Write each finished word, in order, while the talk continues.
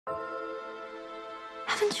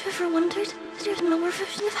Haven't you ever wondered that there's more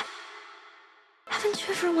version of... Haven't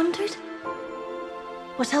you ever wondered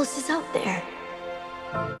what else is out there?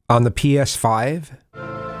 On the PS5?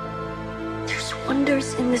 There's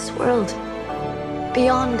wonders in this world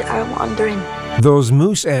beyond our wandering. Those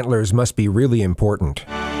moose antlers must be really important.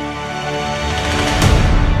 I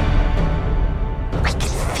can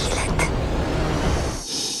feel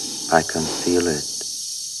it. I can feel it.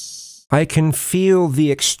 I can feel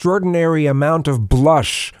the extraordinary amount of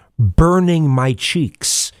blush burning my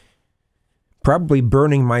cheeks. Probably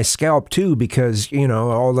burning my scalp too because, you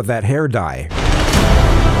know, all of that hair dye.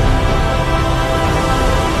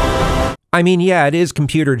 I mean, yeah, it is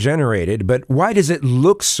computer generated, but why does it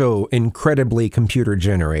look so incredibly computer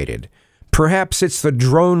generated? Perhaps it's the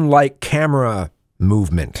drone-like camera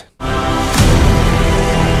movement.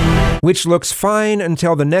 Which looks fine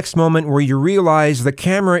until the next moment where you realize the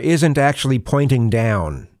camera isn't actually pointing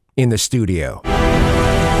down in the studio.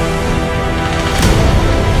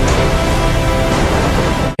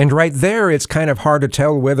 And right there, it's kind of hard to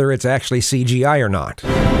tell whether it's actually CGI or not.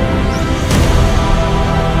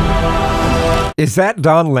 Is that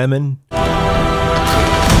Don Lemon?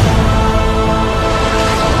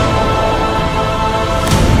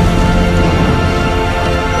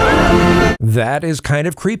 That is kind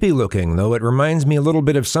of creepy looking, though it reminds me a little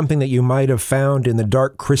bit of something that you might have found in the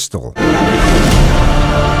Dark Crystal.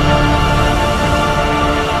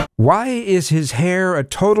 Why is his hair a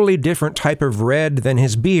totally different type of red than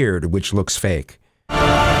his beard, which looks fake?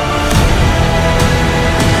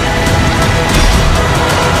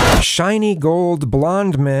 Shiny gold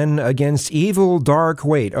blonde men against evil dark...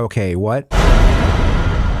 Wait, okay, what?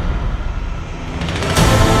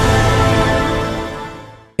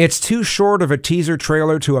 It's too short of a teaser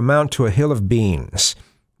trailer to amount to a hill of beans.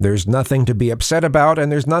 There's nothing to be upset about,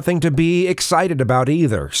 and there's nothing to be excited about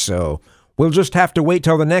either, so we'll just have to wait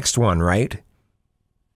till the next one, right?